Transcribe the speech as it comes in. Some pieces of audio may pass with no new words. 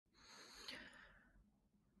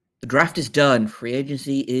draft is done. Free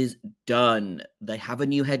agency is done. They have a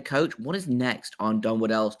new head coach. What is next on Don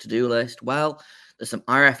Waddell's to-do list? Well, there's some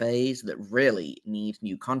RFAs that really need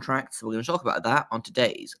new contracts. So we're going to talk about that on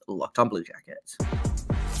today's Locked On Blue Jackets.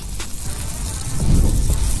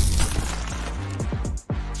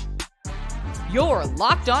 You're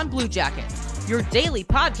Locked On Blue Jackets, your daily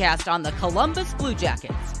podcast on the Columbus Blue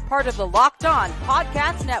Jackets, part of the Locked On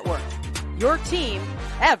Podcast Network, your team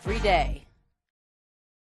every day.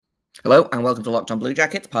 Hello and welcome to Locked On Blue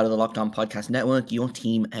Jackets, part of the Locked On Podcast Network, your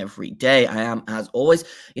team every day. I am, as always,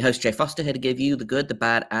 your host Jay Foster, here to give you the good, the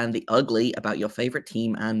bad, and the ugly about your favorite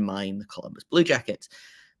team and mine, the Columbus Blue Jackets.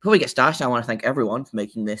 Before we get started, I want to thank everyone for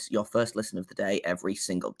making this your first listen of the day every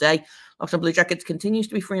single day. Locked On Blue Jackets continues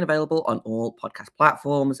to be free and available on all podcast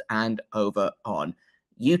platforms and over on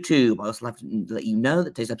YouTube. I also have to let you know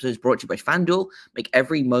that today's episode is brought to you by FanDuel. Make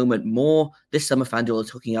every moment more. This summer, FanDuel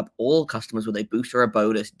is hooking up all customers with a boost or a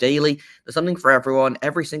bonus daily. There's something for everyone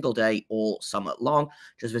every single day, all summer long.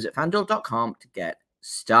 Just visit FanDuel.com to get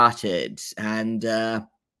started. And we're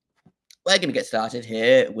going to get started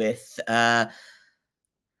here with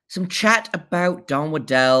some chat about Don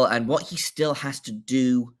Waddell and what he still has to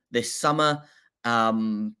do this summer.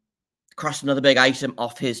 Crossed another big item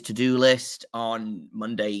off his to-do list on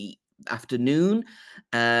Monday afternoon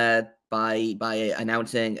by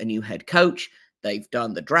announcing a new head coach. They've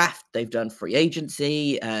done the draft. They've done free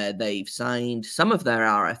agency. They've signed some of their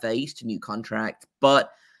RFAs to new contracts,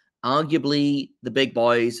 but arguably the big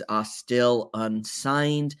boys are still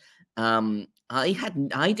unsigned. I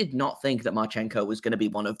did not think that Marchenko was going to be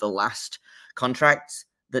one of the last contracts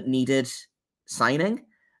that needed signing.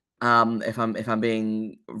 If I'm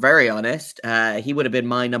being very honest, he would have been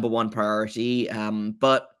my number one priority.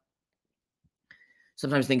 But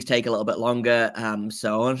sometimes things take a little bit longer.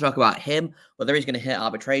 So I want to talk about him, whether he's going to hit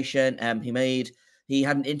arbitration. He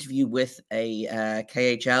had an interview with a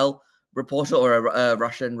KHL reporter or a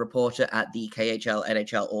Russian reporter at the KHL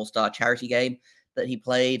NHL All-Star charity game that he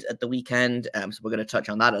played at the weekend. So we're going to touch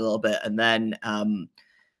on that a little bit. And then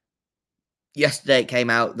yesterday it came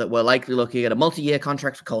out that we're likely looking at a multi-year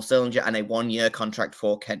contract for Cole Sillinger and a one-year contract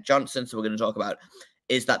for Kent Johnson. So we're going to talk about,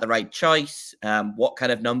 is that the right choice? What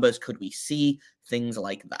kind of numbers could we see? Things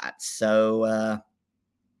like that. So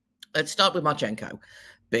let's start with Marchenko,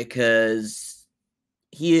 because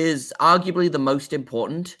he is arguably the most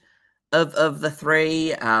important of the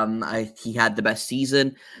three. He had the best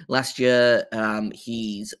season last year.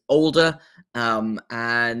 He's older. And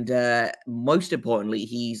most importantly,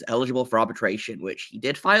 he's eligible for arbitration, which he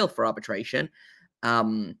did file for arbitration.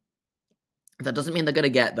 That doesn't mean they're going to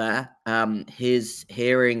get there. His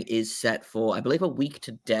hearing is set for, I believe, a week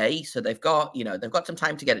today. So they've got some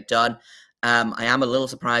time to get it done. I am a little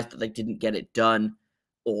surprised that they didn't get it done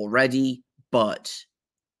already, but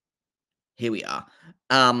here we are.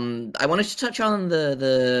 I wanted to touch on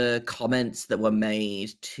the comments that were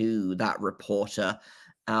made to that reporter.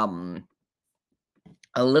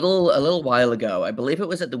 A little while ago, I believe it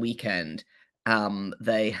was at the weekend,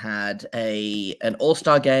 they had an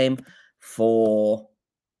all-star game for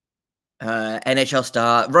Russian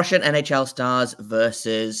NHL stars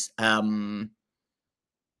versus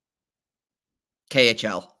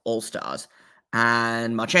KHL all-stars.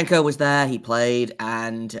 And Marchenko was there, he played,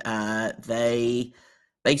 and they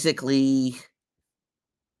basically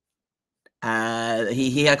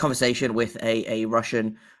he had a conversation with a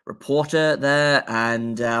Russian reporter there,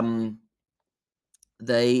 and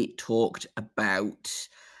they talked about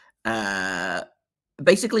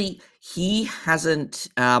basically he hasn't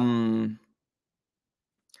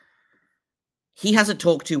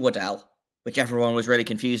talked to Waddell, which everyone was really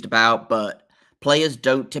confused about, but players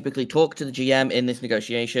don't typically talk to the GM in this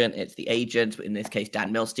negotiation. It's the agent, in this case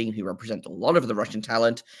Dan Milstein, who represents a lot of the Russian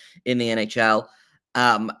talent in the NHL.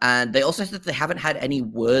 And they also said that they haven't had any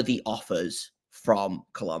worthy offers from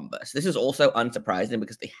Columbus. This is also unsurprising,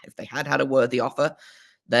 because if they had a worthy offer,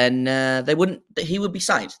 then he would be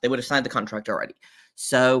signed. They would have signed the contract already.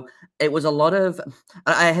 So it was a lot of,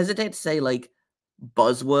 I hesitate to say like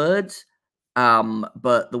buzzwords,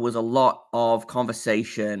 but there was a lot of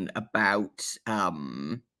conversation about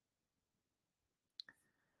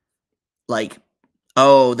like,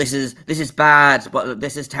 oh, this is bad, but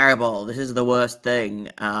this is terrible, this is the worst thing.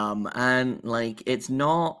 And like, it's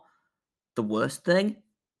not the worst thing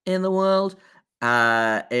in the world.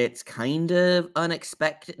 It's kind of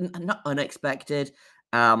not unexpected,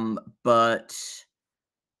 but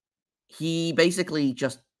he basically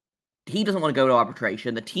he doesn't want to go to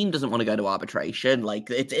arbitration. The team doesn't want to go to arbitration. Like,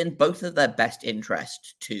 it's in both of their best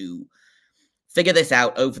interest figure this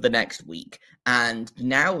out over the next week. And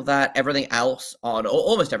now that everything else on, or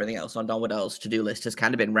almost everything else on Don Waddell's to-do list has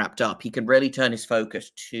kind of been wrapped up, he can really turn his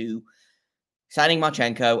focus to signing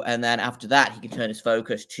Marchenko, and then after that, he can turn his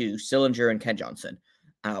focus to Sillinger and Kent Johnson,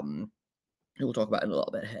 who we'll talk about in a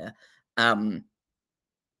little bit here.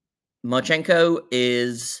 Marchenko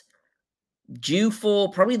is due for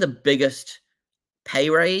probably the biggest pay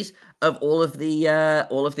raise of all of the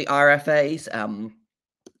RFAs. I'm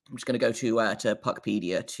just going to go to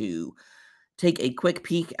Puckpedia to take a quick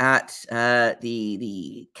peek at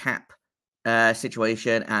the cap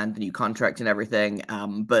situation and the new contract and everything.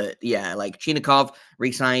 But yeah, like Chinikov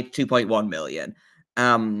re-signed $2.1 million.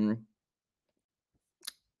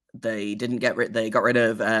 They didn't get rid. They got rid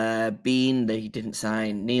of Bean. They didn't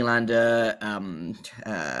sign Nylander.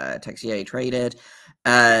 Texier traded.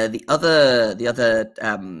 The other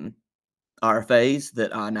RFAs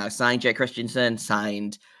that are now signed. Jay Christensen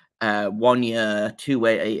signed 1 year,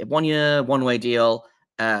 one-way deal,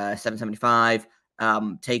 $775.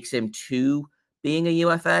 Takes him to being a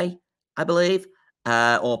UFA, I believe,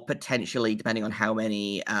 or potentially depending on how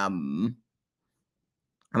many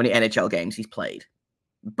NHL games he's played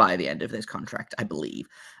by the end of this contract, I believe.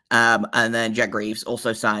 And then Jack Greaves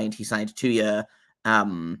also signed. He signed a 2-year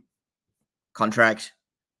contract,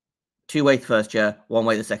 2-way the first year,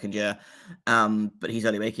 1-way the second year. But he's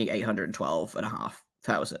only making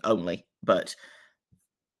 $812,500 only. But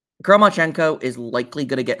Kirill Marchenko is likely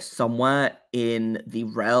going to get somewhere in the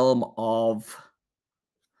realm of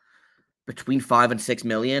between 5 and 6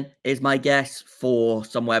 million is my guess for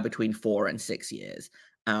somewhere between 4 and 6 years.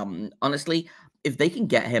 Honestly, if they can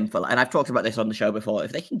get him for, and I've talked about this on the show before,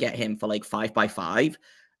 if they can get him for like 5x5,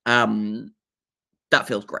 that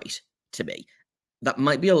feels great to me. That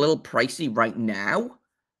might be a little pricey right now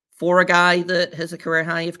for a guy that has a career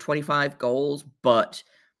high of 25 goals, but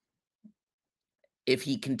if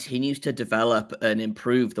he continues to develop and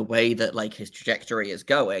improve the way that like his trajectory is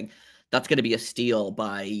going, that's going to be a steal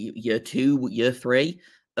by year 2, year 3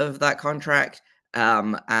 of that contract.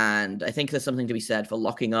 And I think there's something to be said for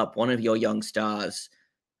locking up one of your young stars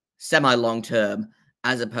semi-long term,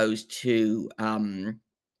 as opposed to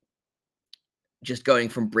just going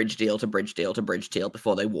from bridge deal to bridge deal to bridge deal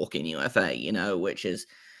before they walk in UFA, you know, which is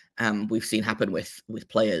we've seen happen with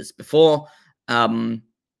players before. I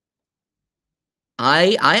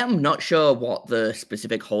am not sure what the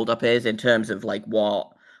specific holdup is in terms of like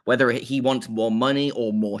whether he wants more money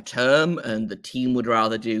or more term, and the team would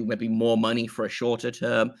rather do maybe more money for a shorter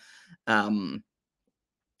term,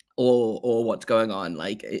 or what's going on.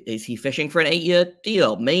 Like, is he fishing for an 8-year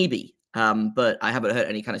deal? Maybe. But I haven't heard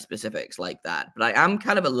any kind of specifics like that. But I am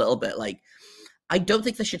kind of a little bit like, I don't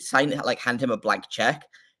think they should hand him a blank check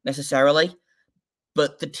necessarily.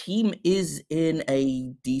 But the team is in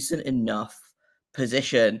a decent enough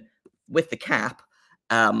position with the cap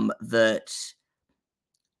that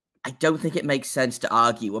I don't think it makes sense to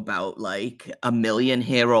argue about like $1 million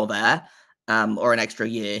here or there, or an extra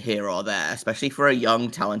year here or there, especially for a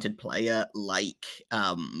young, talented player like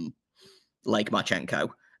Marchenko.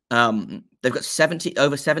 They've got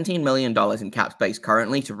over $17 million in cap space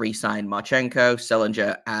currently to re-sign Marchenko,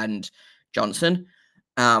 Sillinger, and Johnson.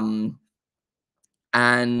 And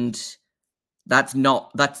that's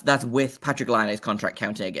with Patrick Laine's contract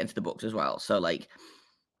counting against the books as well. So like,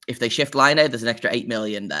 if they shift Laine, there's an extra $8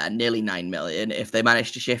 million there, nearly $9 million. If they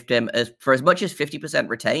manage to shift him for as much as 50%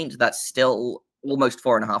 retained, that's still almost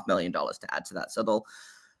 $4.5 million to add to that. So they'll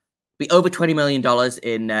be over $20 million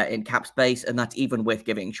in cap space, and that's even with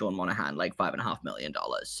giving Sean Monahan like $5.5 million.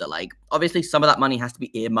 So like, obviously some of that money has to be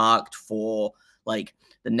earmarked for like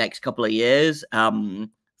the next couple of years.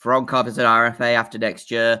 Voronkov is an RFA after next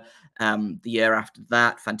year. The year after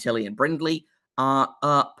that, Fantilli and Brindley are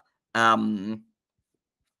up.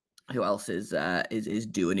 Who else is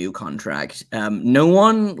due a new contract? No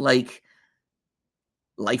one like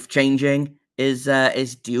life-changing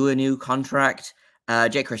is due a new contract.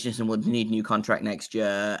 Jake Christensen will need a new contract next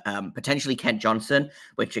year. Potentially Kent Johnson,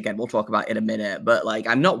 which again we'll talk about in a minute. But like,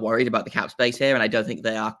 I'm not worried about the cap space here, and I don't think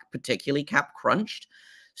they are particularly cap crunched.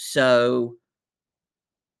 So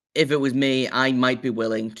if it was me, I might be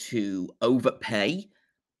willing to overpay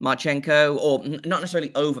Marchenko, or not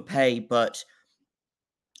necessarily overpay, but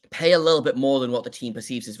pay a little bit more than what the team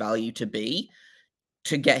perceives his value to be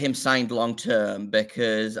to get him signed long-term,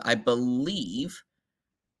 because I believe,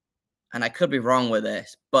 and I could be wrong with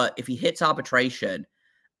this, but if he hits arbitration,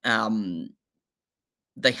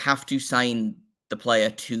 they have to sign the player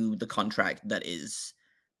to the contract that is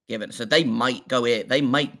given. So they might go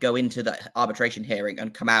into that arbitration hearing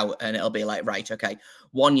and come out and it'll be like, right, okay,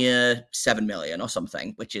 1 year, 7 million or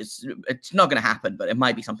something, which is, it's not going to happen, but it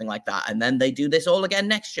might be something like that. And then they do this all again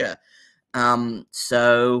next year.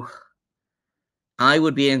 So I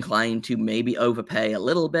would be inclined to maybe overpay a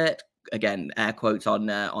little bit. Again, air quotes on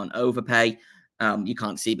overpay. You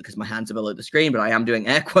can't see because my hands are below the screen, but I am doing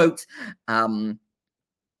air quotes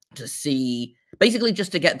to see, basically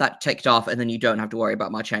just to get that ticked off, and then you don't have to worry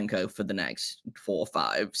about Marchenko for the next 4,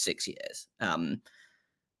 5, 6 years.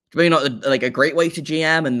 Maybe not like a great way to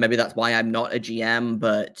GM, and maybe that's why I'm not a GM,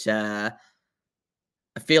 but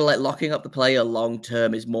I feel like locking up the player long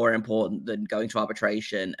term is more important than going to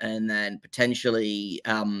arbitration and then potentially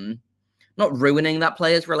not ruining that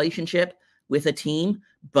player's relationship with a team.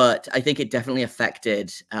 But I think it definitely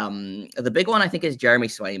affected the big one. I think is Jeremy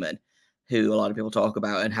Swayman, who a lot of people talk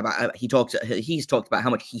about, and he's talked about how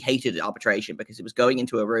much he hated arbitration because it was going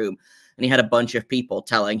into a room and he had a bunch of people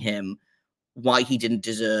telling him why he didn't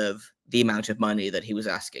deserve the amount of money that he was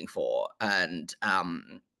asking for, and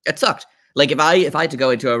it sucked. Like if I had to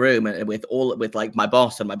go into a room with like my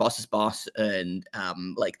boss and my boss's boss and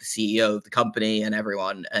like the CEO of the company and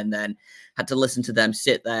everyone, and then had to listen to them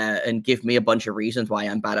sit there and give me a bunch of reasons why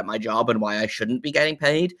I'm bad at my job and why I shouldn't be getting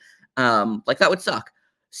paid, like that would suck.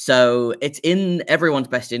 So it's in everyone's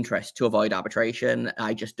best interest to avoid arbitration.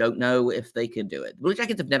 I just don't know if they can do it. Blue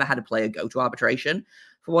Jackets have never had a player go to arbitration,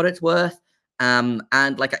 for what it's worth. And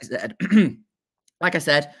like I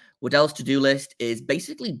said, Waddell's to-do list is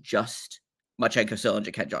basically just Marchenko,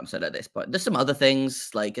 Sillinger, Kent Johnson at this point. There's some other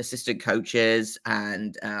things like assistant coaches,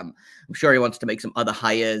 and I'm sure he wants to make some other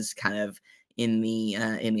hires kind of in the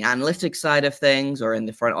analytics side of things or in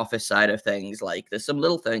the front office side of things. Like there's some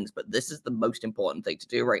little things, but this is the most important thing to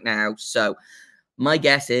do right now. So my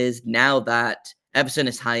guess is now that Everson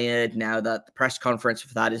is hired, now that the press conference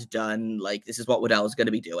for that is done, like this is what Waddell is going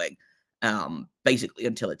to be doing, basically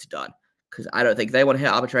until it's done. Because I don't think they want to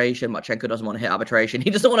hit arbitration. Marchenko doesn't want to hit arbitration. He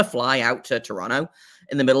doesn't want to fly out to Toronto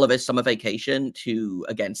in the middle of his summer vacation to,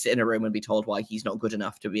 again, sit in a room and be told why he's not good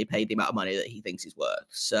enough to be paid the amount of money that he thinks he's worth.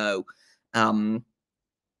 So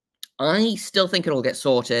I still think it'll get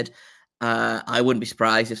sorted. I wouldn't be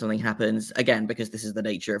surprised if something happens, again, because this is the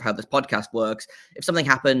nature of how this podcast works. If something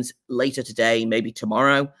happens later today, maybe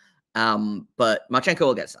tomorrow, but Marchenko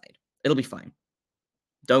will get signed. It'll be fine.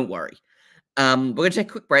 Don't worry. We're going to take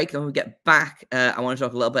a quick break. Then when we get back, I want to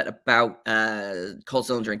talk a little bit about Cole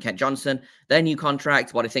Sillinger and Kent Johnson, their new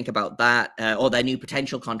contracts, what I think about that, or their new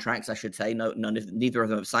potential contracts, I should say. Neither of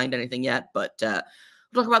them have signed anything yet, but we'll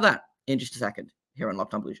talk about that in just a second here on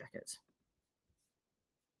Locked On Blue Jackets.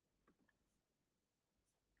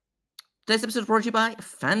 Today's episode is brought to you by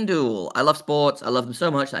FanDuel. I love sports. I love them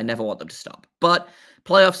so much that I never want them to stop. But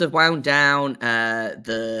playoffs have wound down.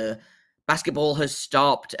 The basketball has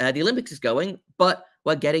stopped. The Olympics is going, but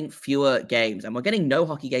we're getting fewer games, and we're getting no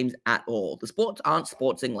hockey games at all. The sports aren't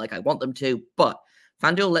sportsing like I want them to, but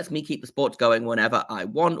FanDuel lets me keep the sports going whenever I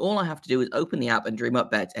want. All I have to do is open the app and dream up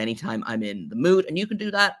bets anytime I'm in the mood, and you can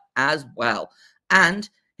do that as well. And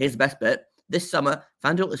here's the best bit. This summer,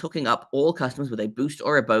 FanDuel is hooking up all customers with a boost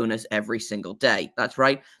or a bonus every single day. That's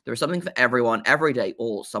right. There is something for everyone every day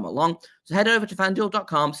all summer long. So head over to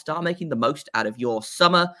FanDuel.com, start making the most out of your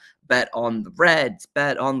summer. Bet on the Reds,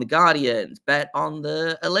 bet on the Guardians, bet on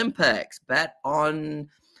the Olympics, bet on,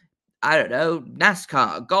 I don't know,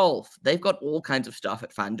 NASCAR, golf. They've got all kinds of stuff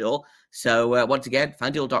at FanDuel. So once again,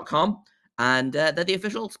 FanDuel.com. And they're the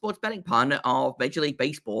official sports betting partner of Major League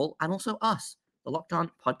Baseball and also us, the Locked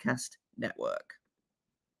On Podcast Network.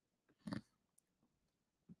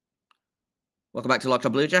 Welcome back to Locked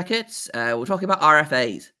On Blue Jackets. We're talking about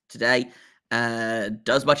RFAs today.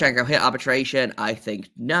 Does Marchenko hit arbitration? I think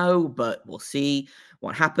no, but we'll see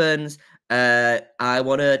what happens. I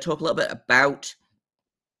want to talk a little bit about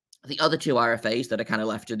the other two RFAs that are kind of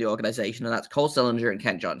left in the organization, and that's Cole Sillinger and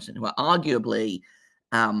Kent Johnson, who are arguably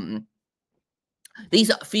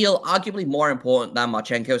these feel arguably more important than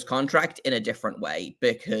Marchenko's contract in a different way,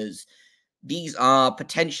 because these are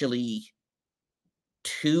potentially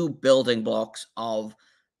two building blocks of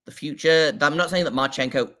the future. I'm not saying that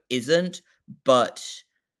Marchenko isn't, but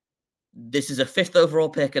this is a 5th overall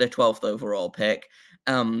pick and a 12th overall pick.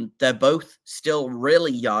 They're both still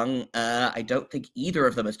really young. I don't think either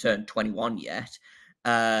of them has turned 21 yet.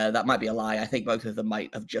 That might be a lie. I think both of them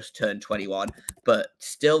might have just turned 21, but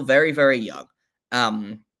still very, very young.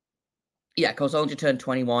 Yeah, Cole Sillinger turned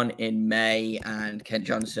 21 in May, and Kent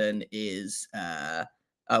Johnson is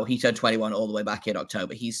he turned 21 all the way back in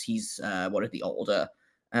October. He's one of the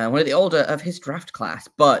older of his draft class.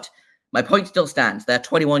 But My point still stands. They're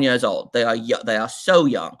 21 years old. They are so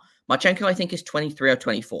young. Marchenko, I think, is 23 or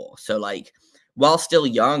 24. So, like, while still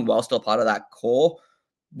young, while still part of that core,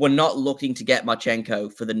 we're not looking to get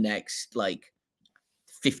Marchenko for the next, like,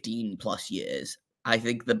 15 plus years. I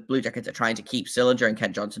think the Blue Jackets are trying to keep Sillinger and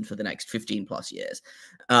Kent Johnson for the next 15 plus years.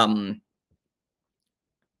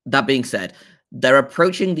 That being said, they're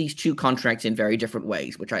approaching these two contracts in very different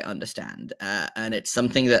ways, which I understand. And it's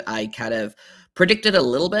something that I kind of predicted a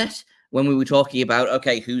little bit when we were talking about,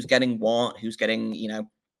 okay, who's getting what, who's getting,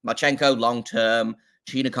 Marchenko long-term,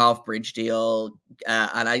 Chinikov bridge deal.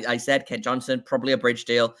 And I said Kent Johnson, probably a bridge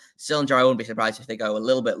deal. Sillinger, I wouldn't be surprised if they go a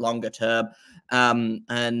little bit longer term.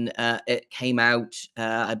 And it came out,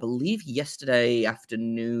 I believe, yesterday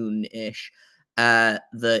afternoon-ish, that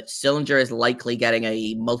Sillinger is likely getting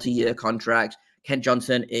a multi-year contract. Kent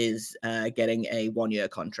Johnson is getting a one-year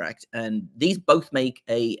contract. And these both make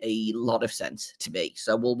a lot of sense to me.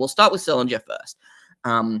 So we'll start with Sillinger first.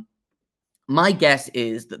 My guess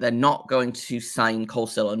is that they're not going to sign Cole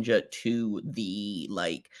Sillinger to the,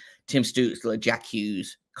 Tim Stützle, Jack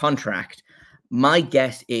Hughes contract. My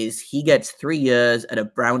guess is he gets 3 years at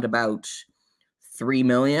around about $3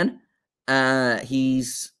 million.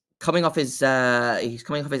 He's coming off his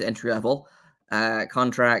entry level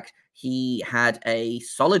contract. He had a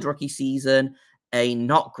solid rookie season, a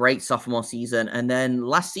not great sophomore season, and then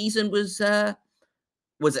last season was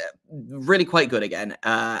really quite good again.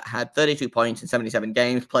 Had 32 points in 77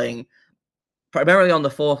 games, playing primarily on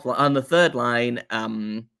the third line,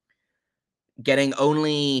 getting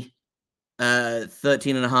only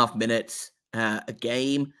 13 and a half minutes a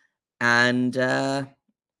game, and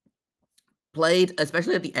played,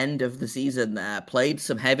 especially at the end of the season there, played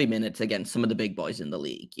some heavy minutes against some of the big boys in the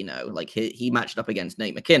league. He matched up against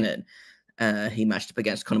Nate McKinnon. He matched up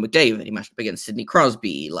against Connor McDavid. He matched up against Sidney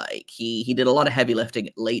Crosby. He did a lot of heavy lifting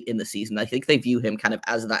late in the season. I think they view him kind of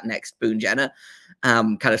as that next Boone Jenner,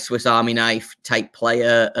 kind of Swiss Army knife type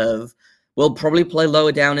player will probably play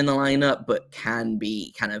lower down in the lineup, but can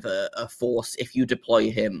be kind of a force if you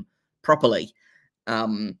deploy him properly.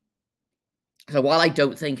 So while I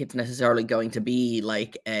don't think it's necessarily going to be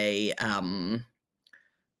like an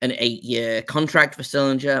 8-year contract for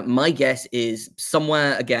Sillinger, my guess is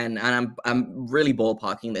somewhere, again, and I'm really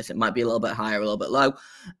ballparking this, it might be a little bit higher, a little bit low,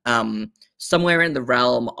 somewhere in the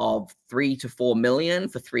realm of $3 to $4 million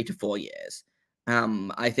for 3 to 4 years.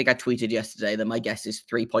 I think I tweeted yesterday that my guess is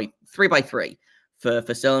 3.3 by 3 for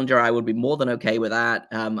Sillinger. I would be more than okay with that.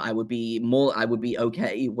 I would be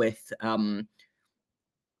okay with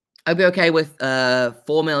I'd be okay with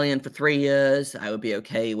 $4 million for 3 years. I would be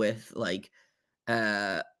okay with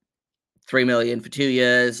 $3 million for 2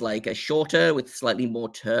 years, like a shorter with slightly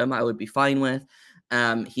more term. I would be fine with.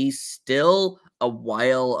 He's still a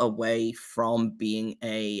while away from being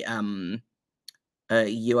a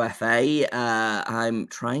UFA. I'm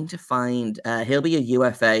trying to find. He'll be a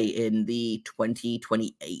UFA in the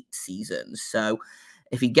 2028 season. So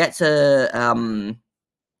if he gets a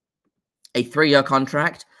 3-year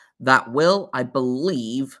contract, that will, I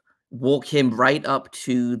believe, walk him right up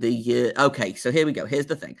to the year. Okay, so here we go. Here's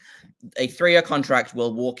the thing. A 3-year contract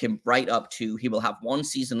will walk him right up to, he will have 1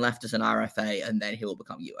 season left as an RFA, and then he will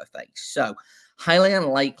become UFA. So highly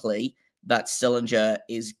unlikely that Sillinger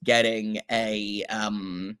is getting a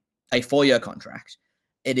 4-year contract.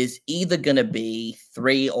 It is either going to be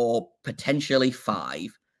 3 or potentially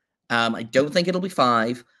 5. I don't think it'll be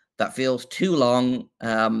 5. That feels too long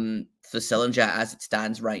for Sillinger as it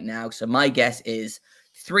stands right now. So my guess is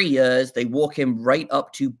 3 years. They walk him right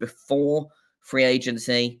up to before free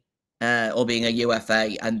agency or being a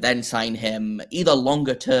UFA, and then sign him either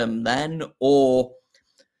longer term then, or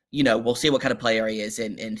we'll see what kind of player he is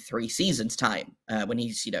in 3 seasons time when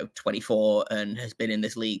he's 24 and has been in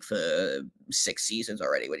this league for 6 seasons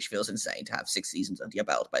already, which feels insane to have 6 seasons under your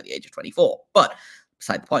belt by the age of 24. But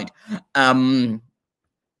beside the point.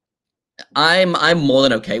 I'm more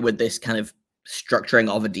than okay with this kind of structuring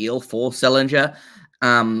of a deal for Sillinger.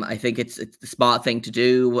 I think it's the smart thing to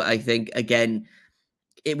do. I think, again,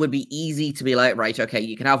 it would be easy to be like, right, okay,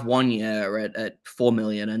 you can have 1 year at $4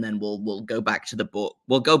 million, and then we'll go back to the book.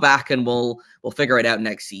 We'll go back and we'll figure it out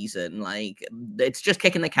next season. It's just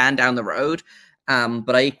kicking the can down the road.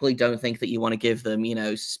 But I equally don't think that you want to give them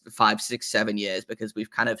 5, 6, 7 years, because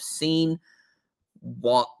we've kind of seen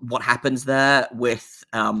what happens there with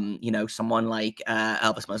someone like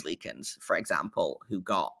Elvis Merzlikins, for example, who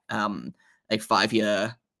got a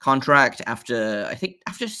 5-year contract after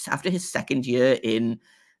his second year in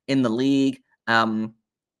the league. And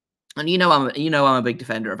I'm a big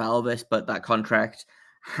defender of Elvis, but that contract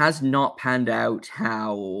has not panned out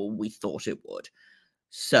how we thought it would.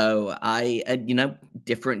 So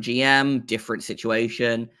different GM, different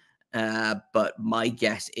situation. But my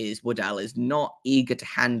guess is Waddell is not eager to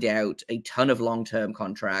hand out a ton of long-term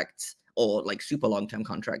contracts or like super long-term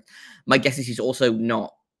contracts. My guess is he's also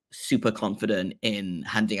not super confident in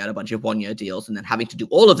handing out a bunch of one-year deals and then having to do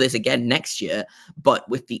all of this again next year, but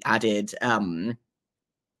with the added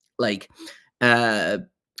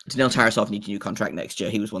Daniil Tarasov needs a new contract next year.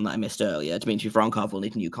 He was one that I missed earlier. Dmitry Voronkov will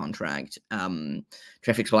need a new contract. Trefik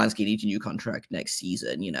Spolansky needs a new contract next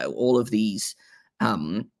season. All of these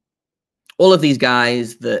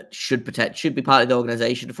guys that should be part of the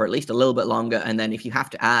organization for at least a little bit longer. And then if you have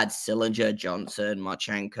to add Sillinger, Johnson,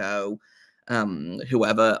 Marchenko,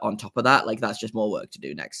 whoever on top of that, that's just more work to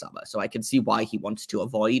do next summer. So I can see why he wants to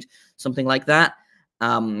avoid something like that.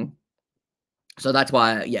 So that's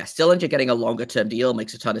why, Sillinger getting a longer term deal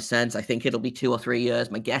makes a ton of sense. I think it'll be 2 or 3 years.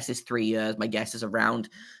 My guess is 3 years. My guess is around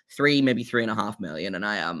 3, maybe 3.5 million. And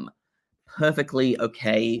I am perfectly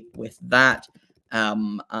okay with that.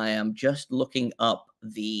 I am just looking up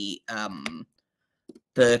the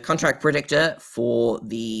contract predictor for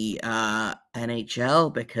the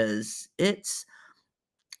NHL because it's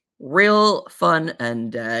real fun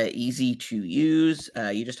and easy to use.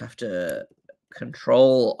 You just have to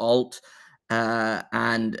Control Alt.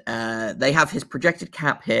 And they have his projected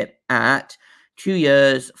cap hit at 2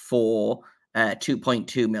 years for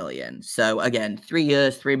 2.2 million. So again, 3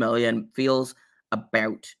 years, 3 million feels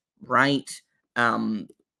about right.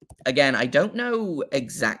 Again, I don't know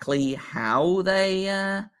exactly how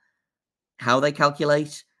they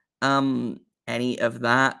calculate any of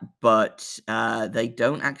that, but they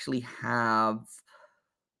don't actually have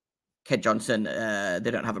Kent Johnson.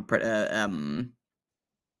 They don't have a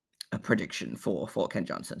prediction for Kent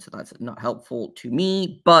Johnson, so that's not helpful to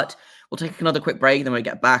me. But we'll take another quick break. Then when we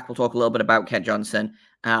get back, we'll talk a little bit about Kent Johnson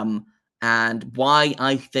and why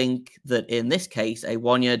I think that in this case, a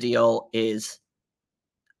 1-year deal is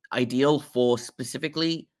ideal for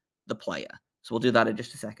specifically the player. So we'll do that in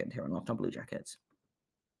just a second here on Locked On Blue Jackets.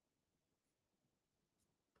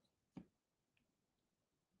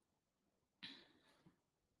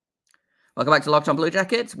 Welcome back to Locked On Blue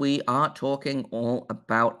Jackets. We are talking all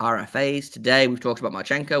about RFAs today. We've talked about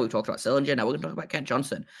Marchenko, we've talked about Sillinger. Now we're going to talk about Kent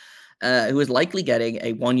Johnson, who is likely getting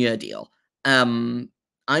a 1-year deal. I'm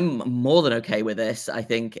more than okay with this. I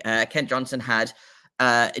think Kent Johnson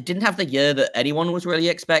didn't have the year that anyone was really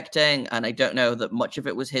expecting, and I don't know that much of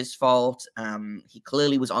it was his fault. He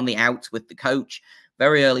clearly was on the outs with the coach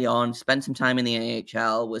very early on, spent some time in the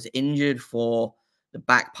AHL, was injured for the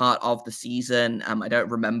back part of the season. I don't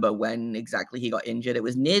remember when exactly he got injured. It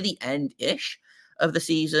was near the end-ish of the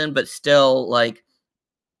season, but still,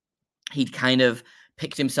 he'd kind of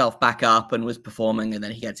picked himself back up and was performing, and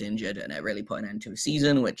then he gets injured, and it really put an end to his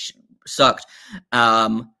season, which sucked.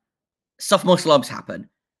 Sophomore slumps happen.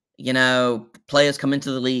 Players come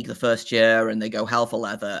into the league the first year and they go hell for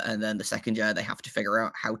leather, and then the second year they have to figure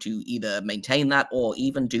out how to either maintain that or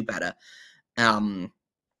even do better.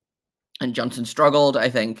 And Johnson struggled,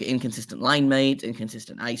 I think, inconsistent line mates,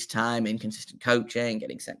 inconsistent ice time, inconsistent coaching,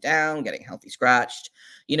 getting sent down, getting healthy scratched.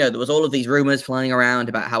 There was all of these rumors flying around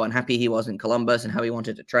about how unhappy he was in Columbus and how he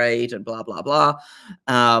wanted to trade and blah, blah, blah.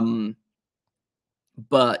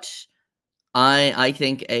 But I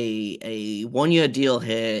think a 1-year deal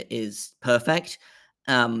here is perfect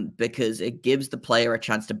because it gives the player a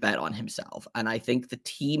chance to bet on himself. And I think the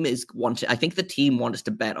team wants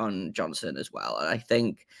to bet on Johnson as well. And I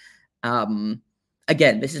think,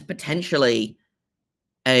 again, this is potentially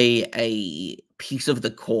a piece of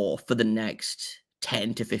the core for the next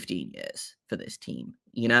 10 to 15 years for this team,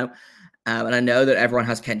 and I know that everyone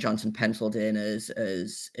has Kent Johnson penciled in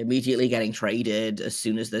as immediately getting traded as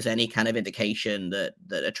soon as there's any kind of indication that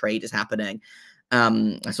a trade is happening.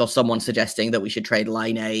 I saw someone suggesting that we should trade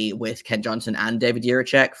Line A with Kent Johnson and David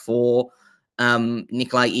Jiricek for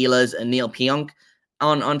Nikolai Ehlers and Neil Pionk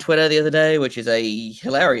on Twitter the other day, which is a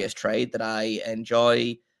hilarious trade that I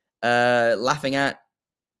enjoy laughing at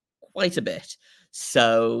quite a bit.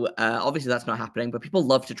 So obviously that's not happening, but people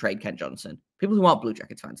love to trade Kent Johnson. People who aren't Blue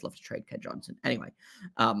Jackets fans love to trade Kent Johnson. Anyway,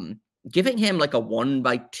 giving him a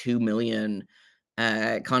 1/2 million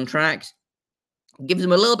contract gives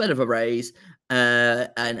him a little bit of a raise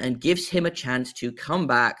and gives him a chance to come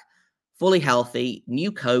back fully healthy,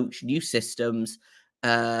 new coach, new systems,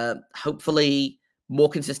 hopefully more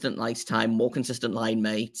consistent ice time, more consistent line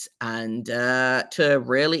mates, and to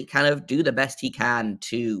really kind of do the best he can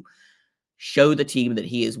to show the team that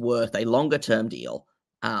he is worth a longer term deal.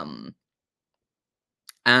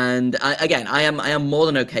 And I am more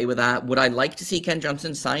than okay with that. Would I like to see Kent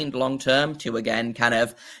Johnson signed long term to again kind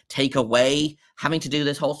of take away having to do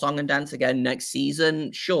this whole song and dance again next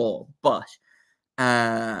season? Sure, but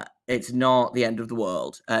it's not the end of the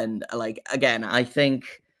world. And like again, I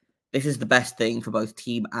think this is the best thing for both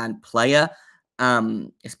team and player.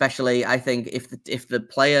 Especially, I think if the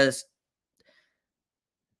players.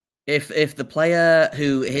 If the player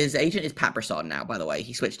who his agent is Pat Brisson now, by the way,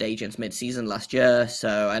 he switched agents mid-season last year,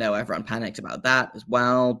 so I know everyone panicked about that as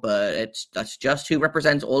well, but that's just who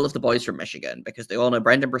represents all of the boys from Michigan, because they all know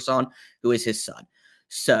Brendan Brisson, who is his son.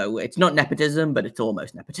 So it's not nepotism, but it's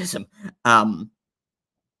almost nepotism. That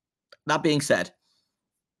being said,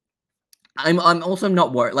 I'm also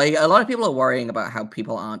not worried. Like, a lot of people are worrying about how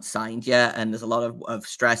people aren't signed yet, and there's a lot of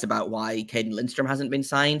stress about why Caden Lindstrom hasn't been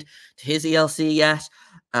signed to his ELC yet.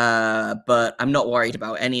 But I'm not worried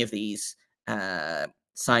about any of these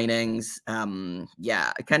signings.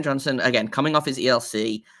 Yeah, Kent Johnson, again, coming off his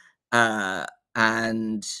ELC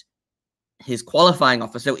and his qualifying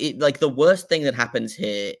offer. So like the worst thing that happens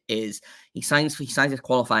here is he signs his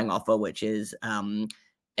qualifying offer, which is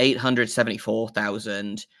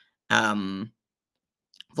 $874,000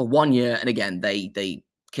 for 1 year, and again they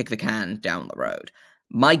kick the can down the road.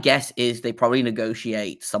 My guess is they probably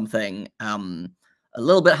negotiate something a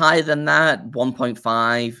little bit higher than that,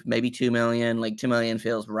 1.5, maybe 2 million. Like 2 million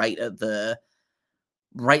feels right at the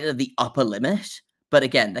upper limit. But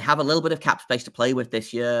again, they have a little bit of cap space to play with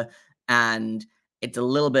this year, and it's a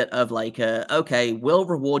little bit of like okay, we'll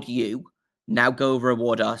reward you. Now go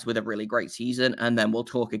reward us with a really great season, and then we'll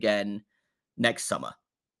talk again next summer.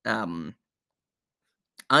 I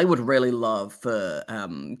would really love for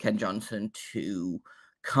Kent Johnson to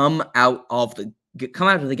come out of the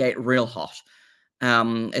gate real hot.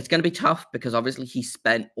 It's going to be tough because obviously he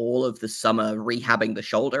spent all of the summer rehabbing the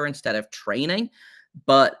shoulder instead of training,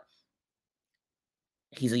 but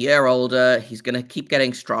he's a year older. He's going to keep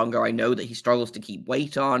getting stronger. I know that he struggles to keep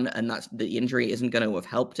weight on, and that's the injury isn't going to have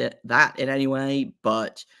helped that in any way,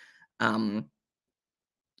 but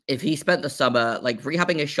if he spent the summer like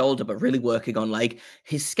rehabbing his shoulder, but really working on like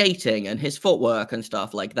his skating and his footwork and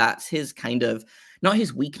stuff, like that's his kind of, not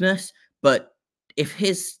his weakness, but if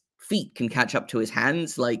his feet can catch up to his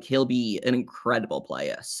hands, like he'll be an incredible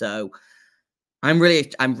player. So I'm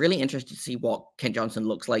really interested to see what Kent Johnson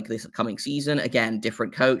looks like this coming season. Again,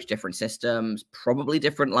 different coach, different systems, probably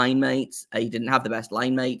different line mates. He didn't have the best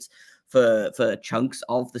line mates for chunks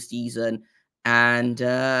of the season. And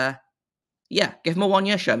yeah, give him a 1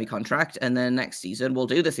 year show me contract, and then next season we'll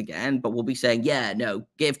do this again, but we'll be saying, yeah, no,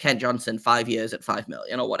 give Kent Johnson 5 years at $5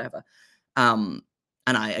 million or whatever. And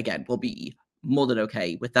I, again, will be more than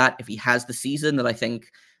okay with that if he has the season that I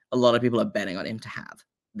think a lot of people are betting on him to have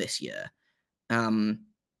this year.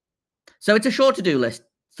 So it's a short to-do list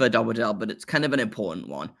for Don Waddell, but it's kind of an important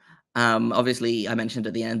one. Obviously, I mentioned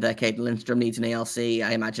at the end there, Caden Lindstrom needs an ALC.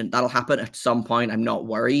 I imagine that'll happen at some point. I'm not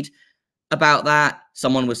worried about that.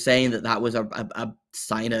 Someone was saying that was a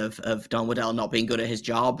sign of Don Waddell not being good at his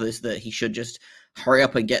job, is that he should just hurry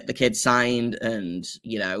up and get the kid signed and,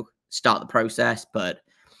 start the process. But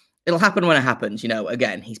it'll happen when it happens.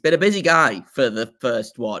 Again, he's been a busy guy for the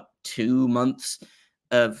first, 2 months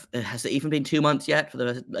of, has it even been 2 months yet? For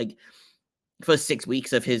the first 6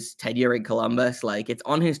 weeks of his tenure in Columbus. Like, it's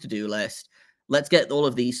on his to-do list. Let's get all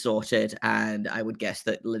of these sorted, and I would guess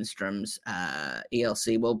that Lindstrom's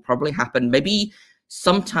ELC will probably happen maybe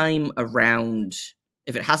sometime around,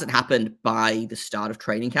 if it hasn't happened by the start of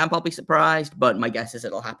training camp, I'll be surprised, but my guess is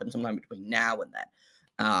it'll happen sometime between now and then.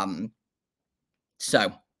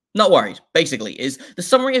 So, not worried, basically, is the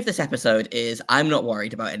summary of this episode is I'm not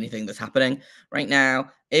worried about anything that's happening right now.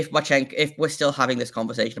 If we're still having this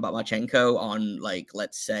conversation about Marchenko on,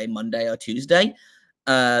 let's say Monday or Tuesday,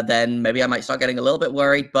 then maybe I might start getting a little bit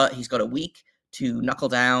worried, but he's got a week to knuckle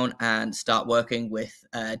down and start working with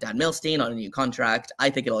Dan Milstein on a new contract.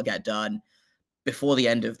 I think it'll get done before the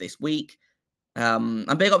end of this week. I'm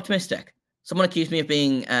big optimistic. Someone accused me of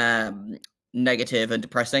being negative and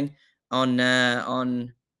depressing on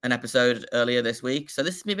an episode earlier this week, so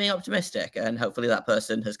this is me being optimistic, and hopefully that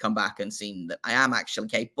person has come back and seen that I am actually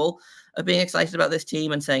capable of being excited about this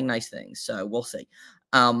team and saying nice things, so we'll see.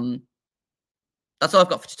 That's all I've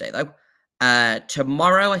got for today, though.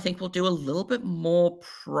 Tomorrow, I think we'll do a little bit more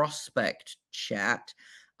prospect chat.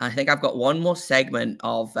 I think I've got one more segment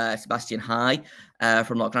of Sebastian High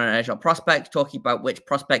from Locked On NHL Prospect, talking about which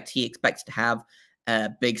prospect he expects to have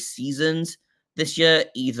big seasons this year,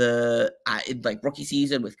 either rookie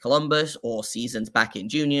season with Columbus or seasons back in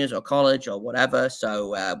juniors or college or whatever.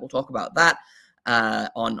 So we'll talk about that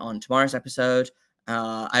on tomorrow's episode.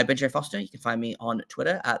 I've been Jay Foster. You can find me on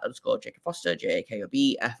Twitter at _Jacob Foster,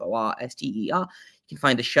 JAKOBFORSTER. You can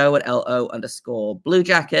find the show at LO_Blue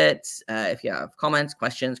Jackets. If you have comments,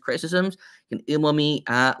 questions, criticisms, you can email me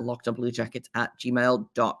at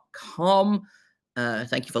lockedonbluejackets@gmail.com.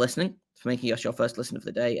 Thank you for listening, for making us your first listen of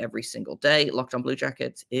the day every single day. Locked On Blue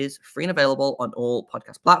Jackets is free and available on all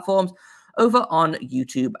podcast platforms, over on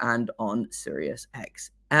YouTube and on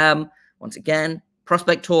SiriusXM. Once again,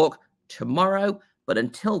 prospect talk tomorrow. But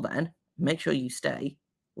until then, make sure you stay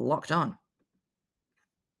locked on.